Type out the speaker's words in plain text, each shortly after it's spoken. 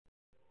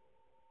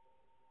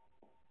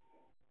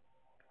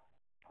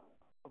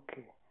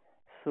Okay,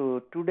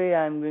 so today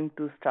I'm going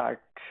to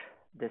start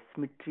the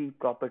symmetry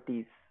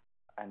properties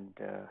and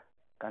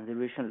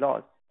conservation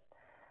laws,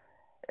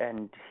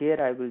 and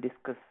here I will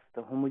discuss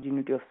the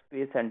homogeneity of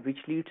space and which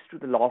leads to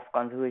the law of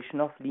conservation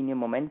of linear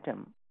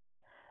momentum.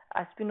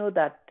 As we know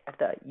that at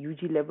the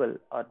UG level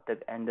or the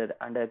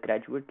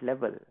undergraduate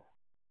level,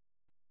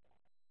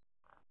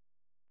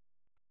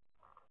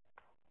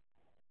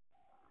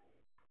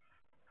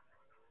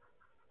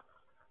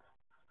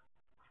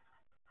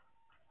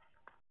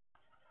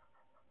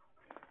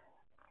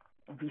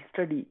 we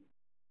study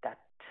that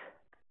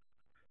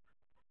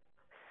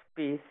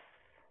space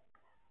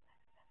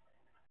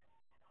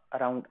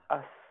around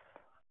us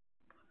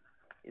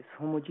is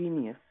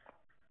homogeneous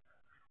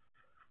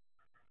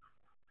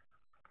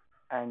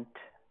and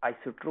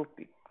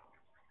isotropic.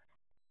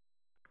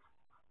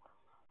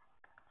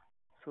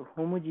 So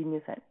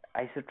homogeneous and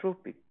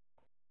isotropic.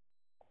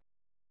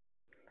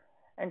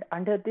 And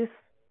under this,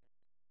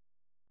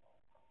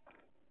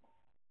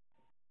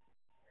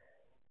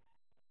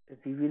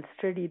 we will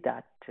study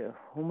that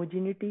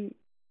homogeneity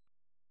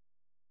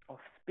of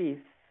space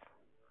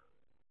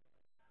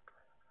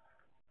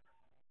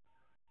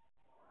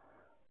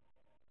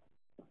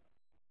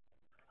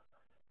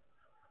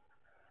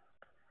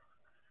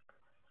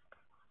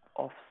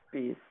of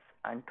space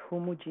and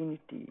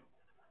homogeneity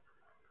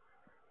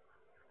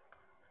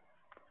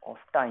of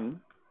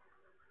time.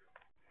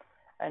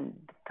 And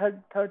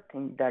the third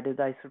thing, that is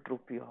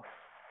isotropy of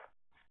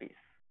space.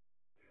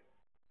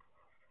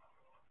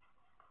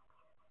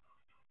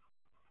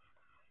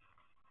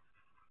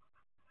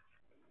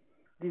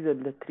 These are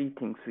the three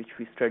things which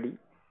we study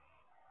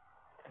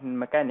in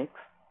mechanics.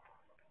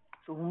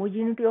 So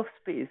homogeneity of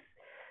space,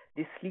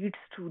 this leads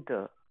to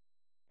the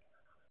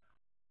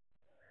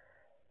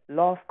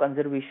law of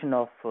conservation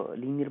of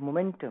linear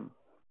momentum.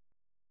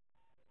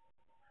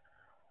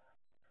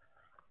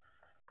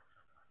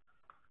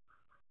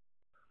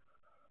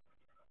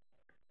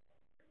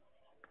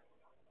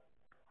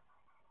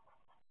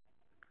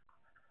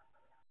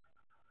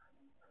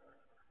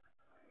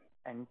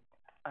 And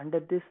under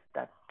this,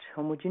 that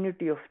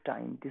homogeneity of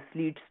time, this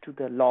leads to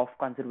the law of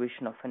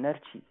conservation of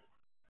energy.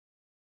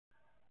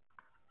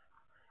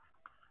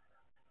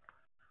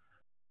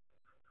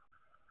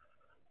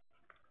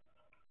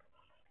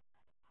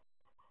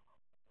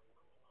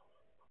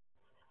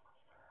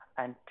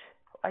 And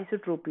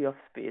isotropy of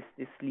space,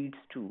 this leads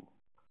to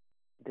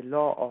the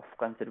law of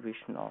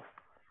conservation of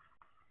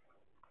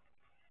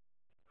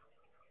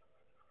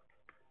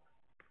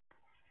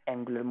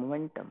angular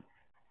momentum.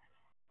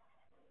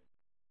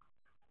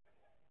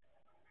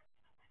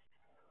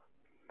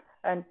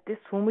 And this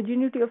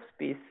homogeneity of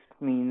space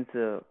means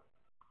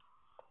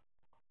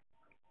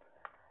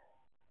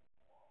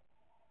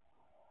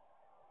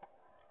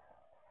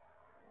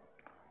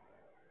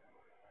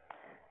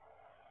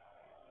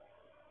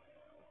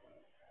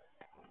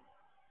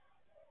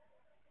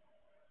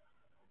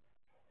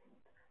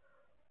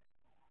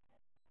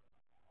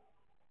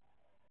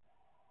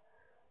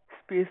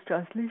space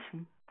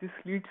translation. This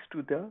leads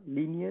to the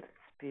linear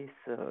space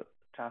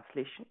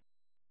translation.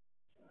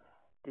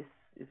 This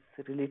is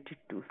related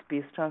to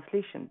space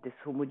translation, this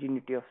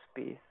homogeneity of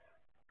space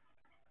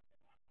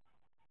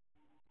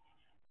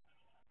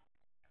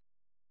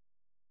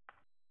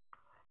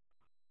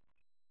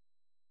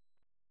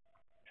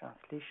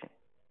translation.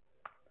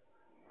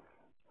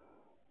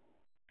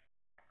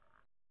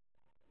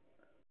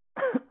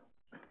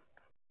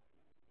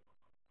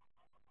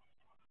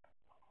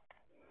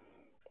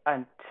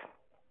 And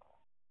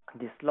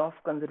this law of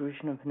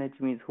conservation of energy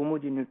means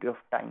homogeneity of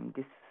time.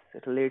 This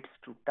relates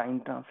to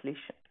time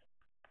translation.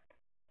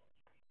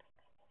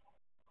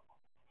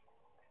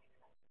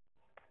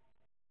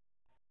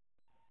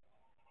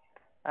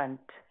 And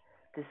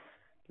this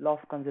law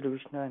of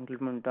conservation of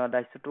angular momentum,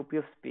 the isotropy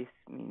of space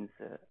means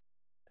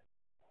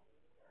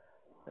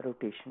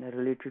rotation,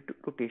 related to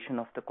rotation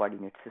of the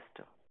coordinate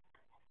system.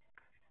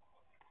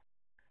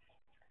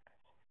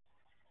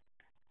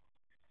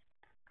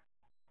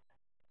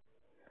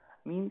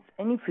 Means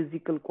any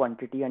physical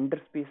quantity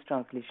under space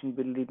translation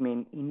will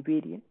remain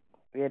invariant,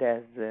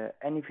 whereas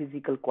any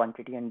physical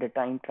quantity under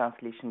time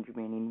translation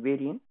remain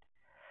invariant.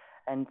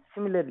 And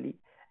similarly,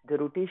 the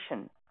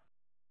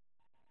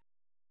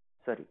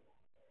sorry,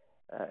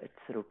 it's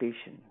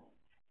rotation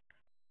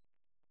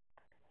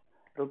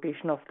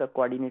of the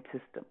coordinate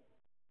system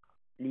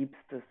leaves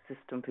the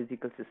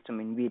physical system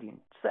invariant.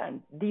 So,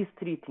 and these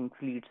three things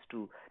leads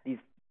to these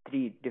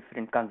three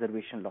different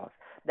conservation laws.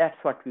 That's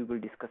what we will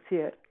discuss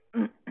here.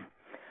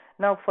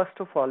 Now, first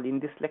of all, in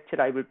this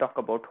lecture, I will talk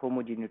about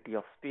homogeneity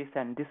of space,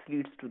 and this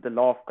leads to the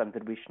law of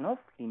conservation of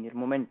linear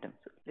momentum.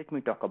 So, let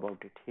me talk about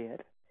it here.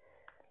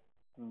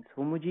 Means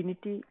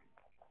homogeneity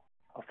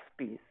of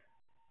space.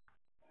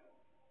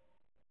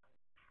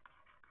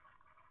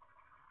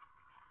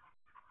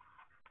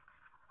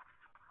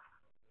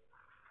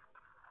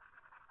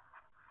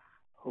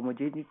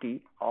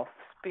 Homogeneity of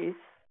space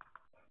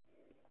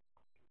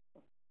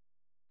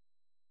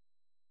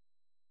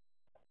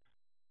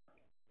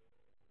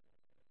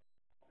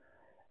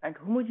And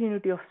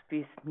homogeneity of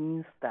space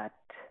means that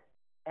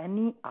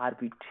any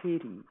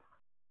arbitrary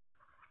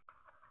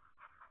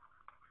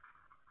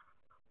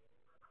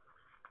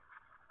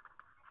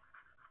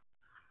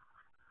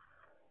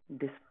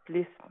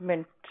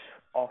displacement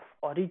of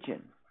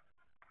origin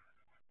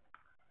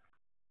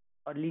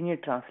or linear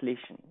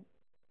translation,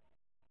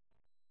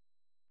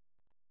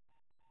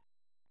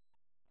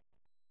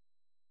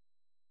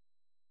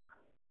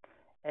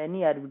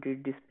 any arbitrary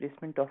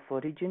displacement of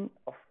origin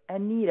of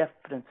any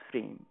reference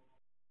frame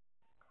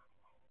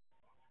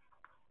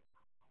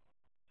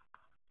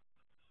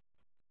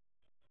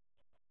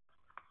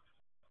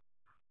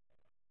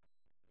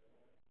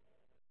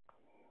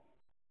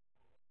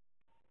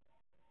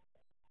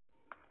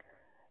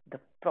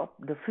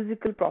the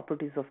physical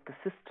properties of the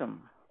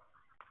system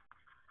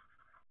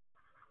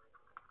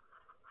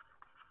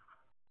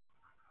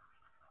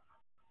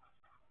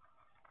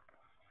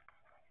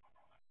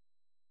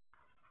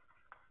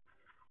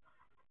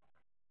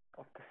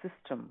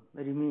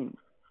remain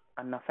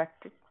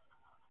unaffected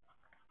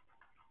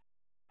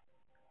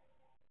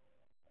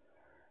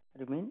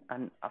remain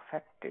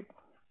unaffected.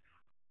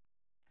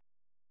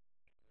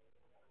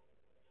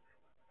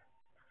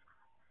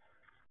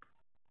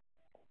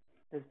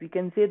 Thus we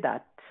can say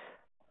that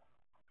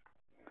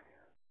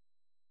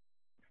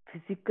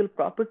physical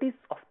properties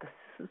of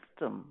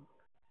system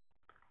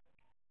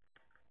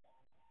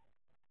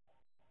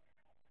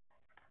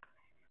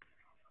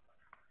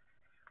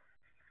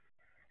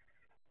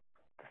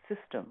the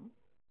system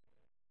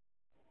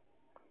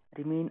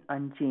remain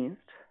unchanged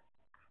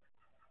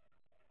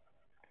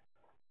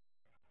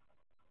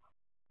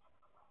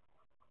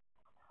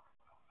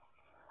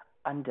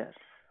under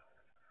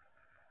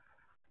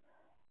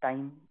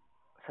time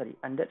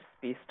under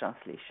space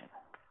translation.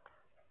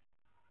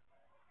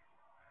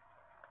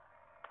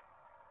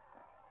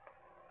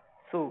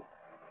 So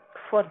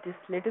for this,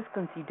 let us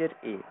consider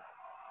a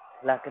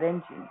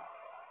Lagrangian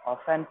of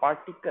an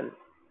particle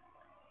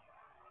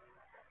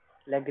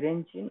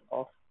Lagrangian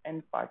of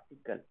an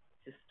particle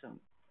system.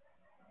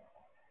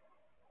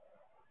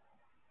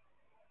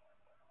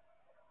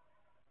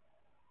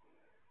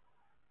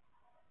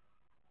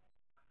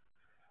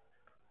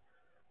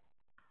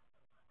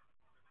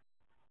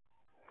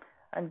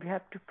 And we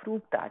have to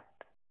prove that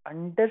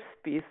under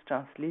space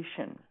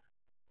translation,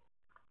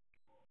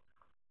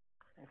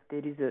 if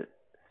there is a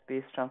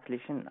space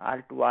translation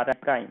R to R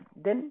prime,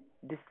 then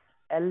this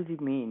L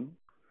remain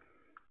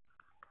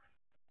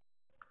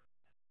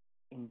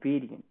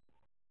invariant.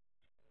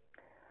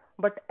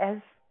 But as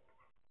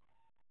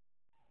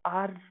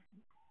R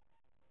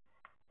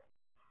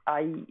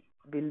I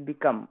will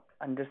become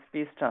under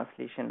space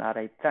translation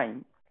Ri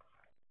prime,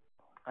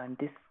 and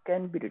this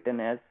can be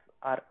written as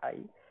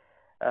Ri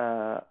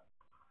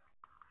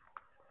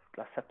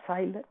plus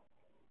epsilon,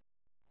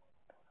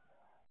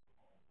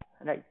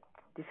 right?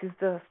 This is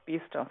the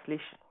space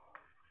translation.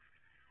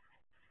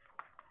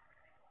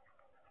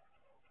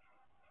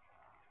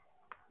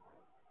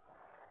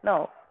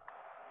 Now,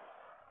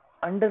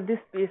 under this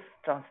space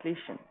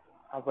translation,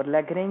 our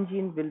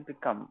Lagrangian will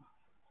become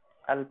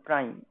L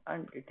prime,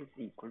 and it is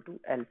equal to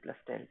L plus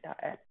delta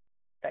L,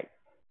 right?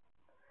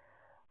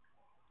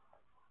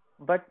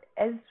 But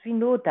as we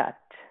know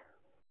that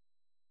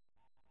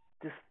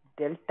this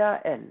delta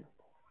L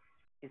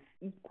is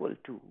equal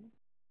to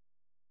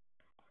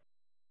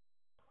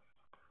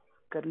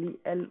curly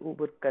L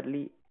over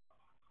curly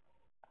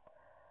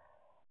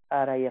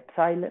Ri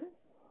epsilon,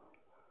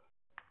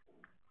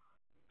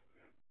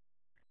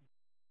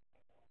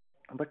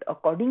 but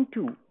according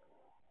to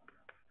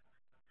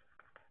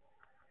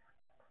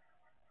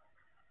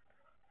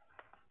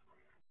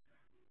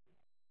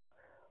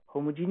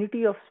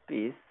homogeneity of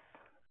space,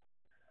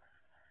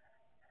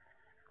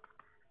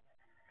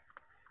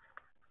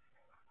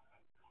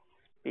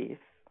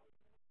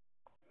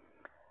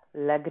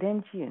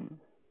 Lagrangian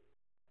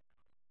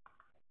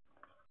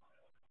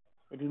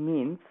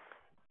remains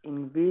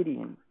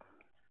invariant.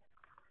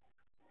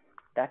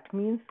 That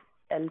means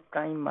L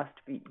prime must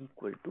be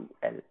equal to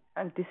L,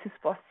 and this is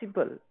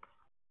possible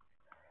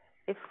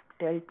if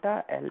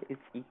delta L is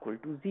equal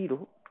to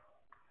 0,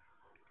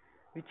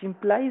 which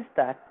implies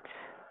that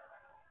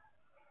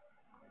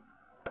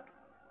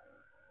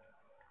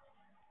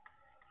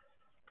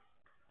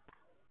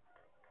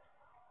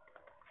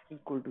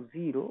equal to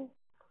 0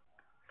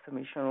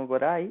 summation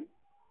over I,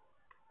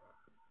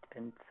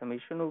 and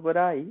summation over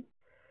I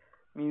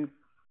means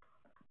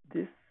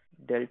this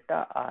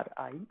delta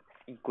Ri is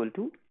equal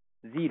to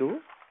 0,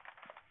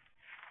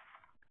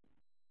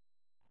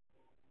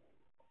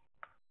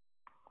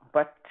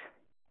 but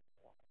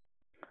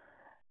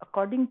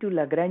according to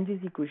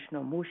Lagrange's equation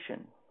of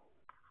motion,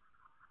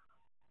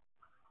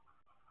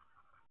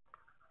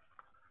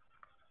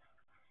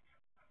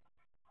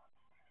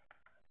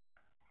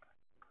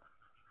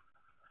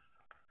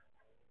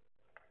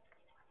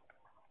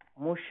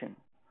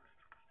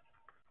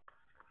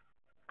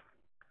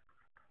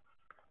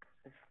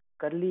 is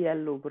curly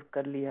L over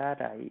curly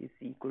Ri is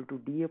equal to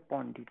d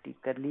upon dt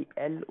curly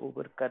L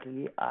over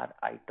curly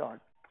Ri dot.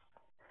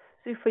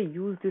 So if I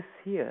use this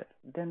here,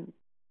 then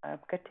I am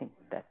getting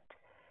that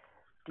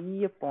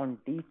d upon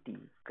dt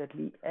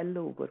curly L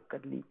over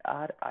curly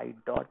Ri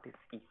dot is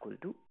equal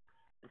to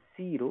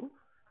 0.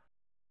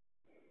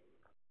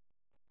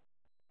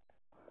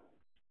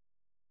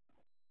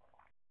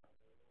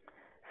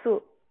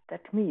 So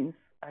that means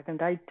I can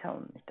write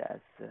down it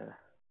as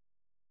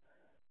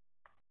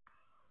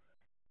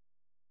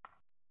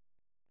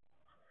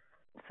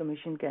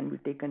summation can be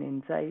taken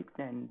inside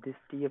and this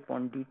d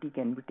upon dt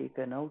can be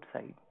taken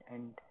outside,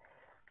 and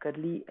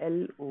curly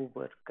L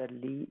over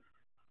curly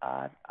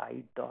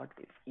Ri dot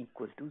is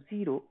equal to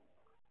 0,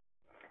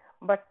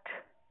 but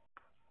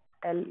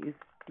L is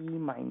t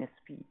minus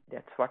p,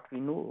 that's what we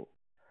know,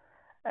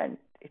 and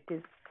it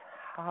is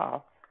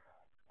half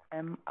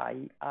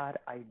mi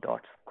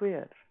dot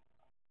square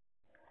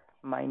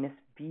minus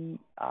b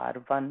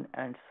r1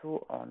 and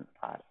so on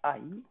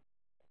ri.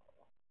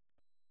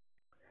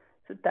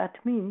 So that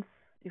means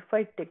if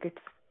I take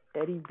its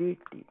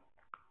derivative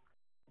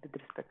with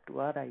respect to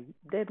ri,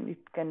 then it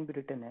can be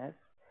written as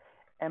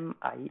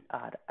mi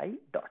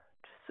dot.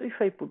 So if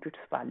I put its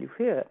value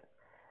here,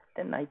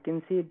 then I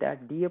can say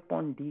that d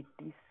upon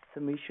dt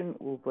summation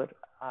over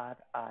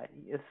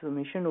ri,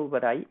 summation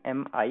over I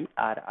mi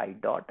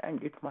dot,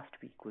 and it must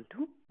be equal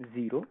to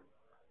 0.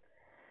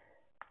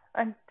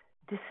 And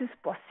this is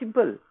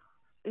possible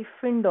if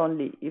and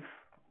only if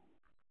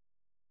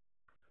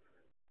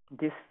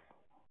this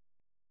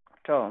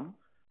term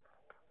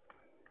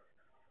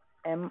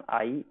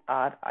mi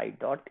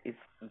dot is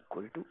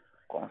equal to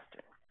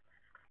constant.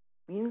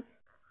 Means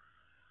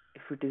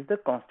if it is the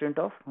constant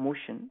of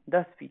motion,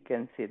 thus we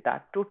can say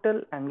that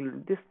total angular,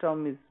 this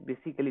term is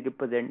basically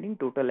representing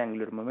total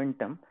angular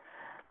momentum.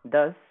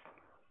 Thus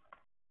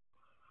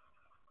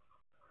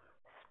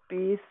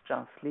space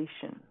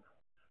translation,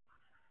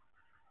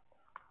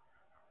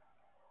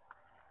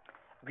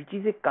 which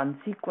is a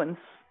consequence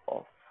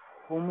of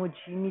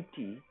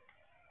homogeneity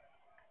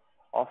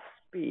of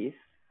space,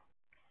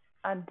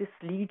 and this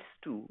leads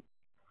to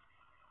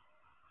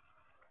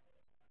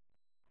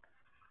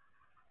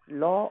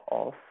law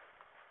of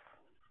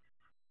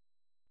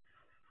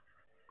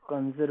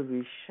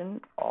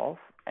conservation of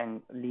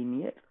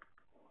linear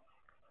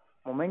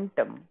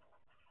momentum,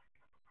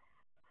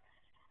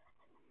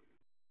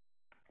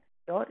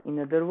 or in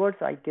other words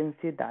I can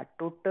say that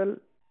total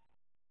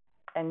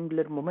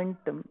angular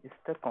momentum is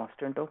the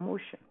constant of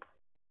motion.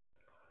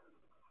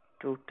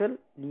 Total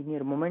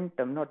linear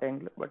momentum, not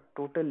angular but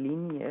total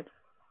linear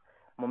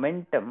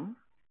momentum,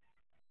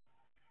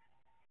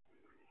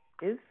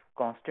 is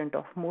constant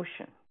of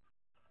motion,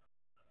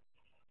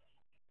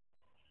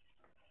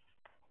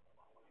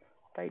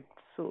 right?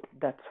 So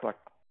that's what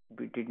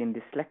we did in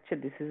this lecture.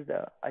 This is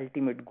the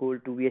ultimate goal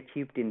to be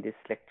achieved in this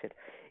lecture.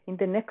 In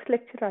the next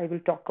lecture I will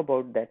talk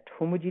about that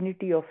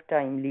homogeneity of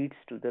time leads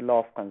to the law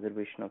of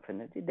conservation of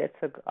energy.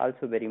 That's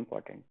also very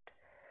important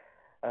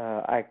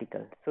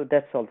article. So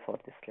that's all for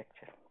this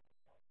lecture.